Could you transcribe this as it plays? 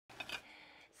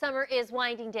Summer is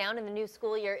winding down and the new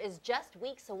school year is just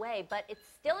weeks away, but it's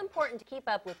still important to keep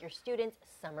up with your students'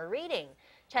 summer reading.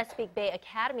 Chesapeake Bay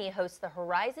Academy hosts the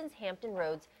Horizons Hampton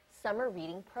Roads Summer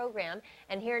Reading Program.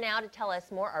 And here now to tell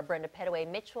us more are Brenda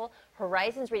Pettaway Mitchell,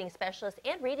 Horizons Reading Specialist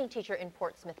and Reading Teacher in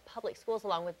Portsmouth Public Schools,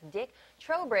 along with Dick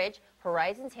Trowbridge,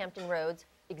 Horizons Hampton Roads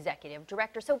Executive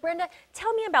Director. So Brenda,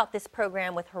 tell me about this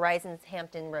program with Horizons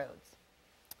Hampton Roads.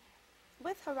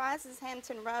 With Horizons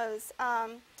Hampton Roads,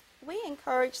 we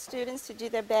encourage students to do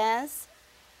their best.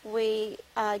 We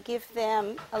give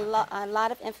them a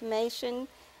lot of information.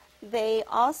 They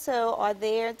also are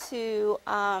there to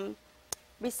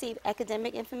receive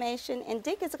academic information, and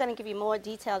Dick is going to give you more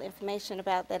detailed information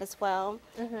about that as well.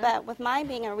 But with my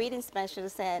being a reading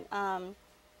specialist at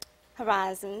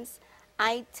Horizons,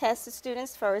 I test the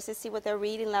students first to see what their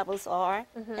reading levels are,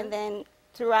 and then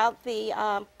throughout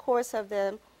the course of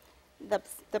the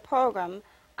program,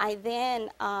 I then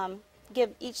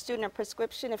give each student a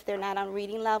prescription if they're not on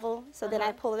reading level. So then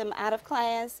I pull them out of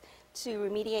class to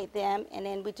remediate them, and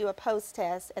then we do a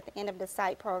post-test at the end of the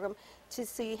site program to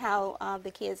see how the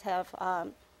kids have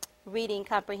reading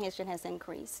comprehension has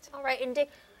increased. All right, and Dick,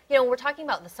 you know, we're talking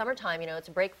about the summertime, you know, it's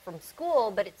a break from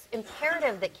school, but it's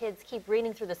imperative that kids keep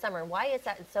reading through the summer. Why is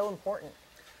that so important?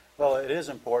 Well, it is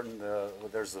important.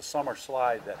 There's the summer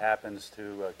slide that happens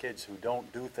to kids who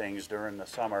don't do things during the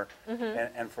summer.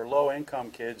 And for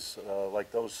low-income kids, like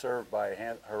those served by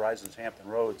Horizons Hampton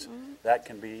Roads, that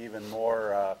can be even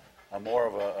more of a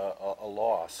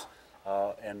loss.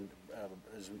 And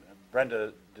as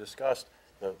Brenda discussed,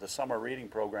 the summer reading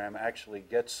program actually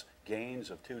gets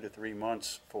gains of 2 to 3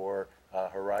 months for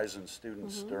Horizons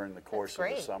students during the course of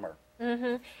the summer.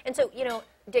 And so, you know,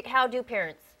 Dick, how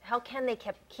can they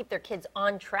keep their kids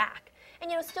on track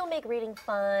and, you know, still make reading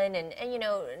fun and you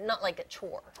know, not like a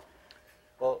chore?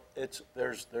 Well,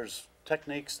 there's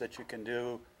techniques that you can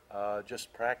do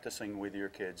just practicing with your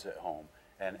kids at home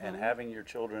and having your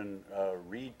children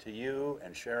read to you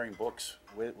and sharing books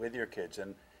with your kids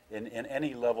and in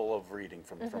any level of reading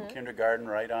from kindergarten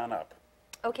right on up.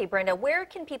 Okay, Brenda, where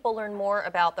can people learn more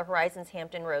about the Horizons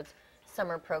Hampton Roads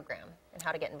summer program and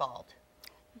how to get involved?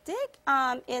 Dick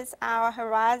is our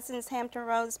Horizons Hampton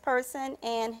Roads person,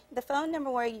 and the phone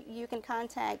number where you can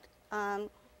contact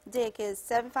Dick is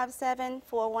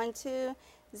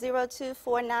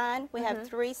 757-412-0249. We have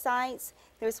 3 sites.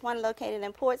 There's one located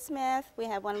in Portsmouth, we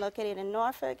have one located in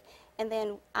Norfolk, and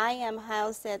then I am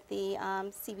housed at the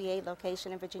CBA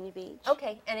location in Virginia Beach.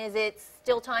 Okay, and is it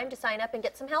still time to sign up and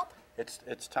get some help?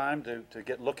 It's time to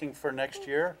get looking for next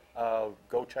year.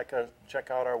 Go check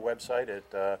out our website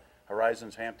at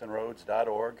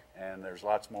horizonshamptonroads.org, and there's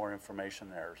lots more information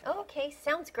there as well. Okay,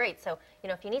 sounds great. So, you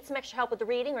know, if you need some extra help with the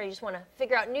reading or you just want to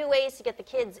figure out new ways to get the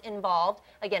kids involved,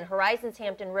 again, Horizons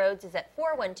Hampton Roads is at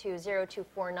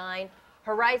 412-0249.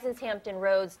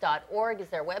 Horizonshamptonroads.org is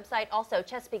their website. Also,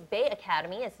 Chesapeake Bay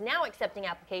Academy is now accepting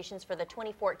applications for the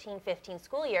 2014-15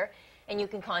 school year, and you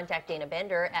can contact Dana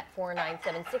Bender at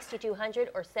 497-6200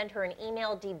 or send her an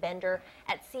email,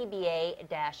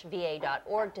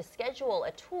 dbender@cba-va.org, to schedule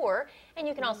a tour, and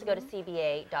you can also go to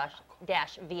cba-va.org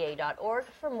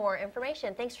for more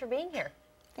information. Thanks for being here.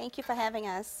 Thank you for having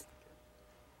us.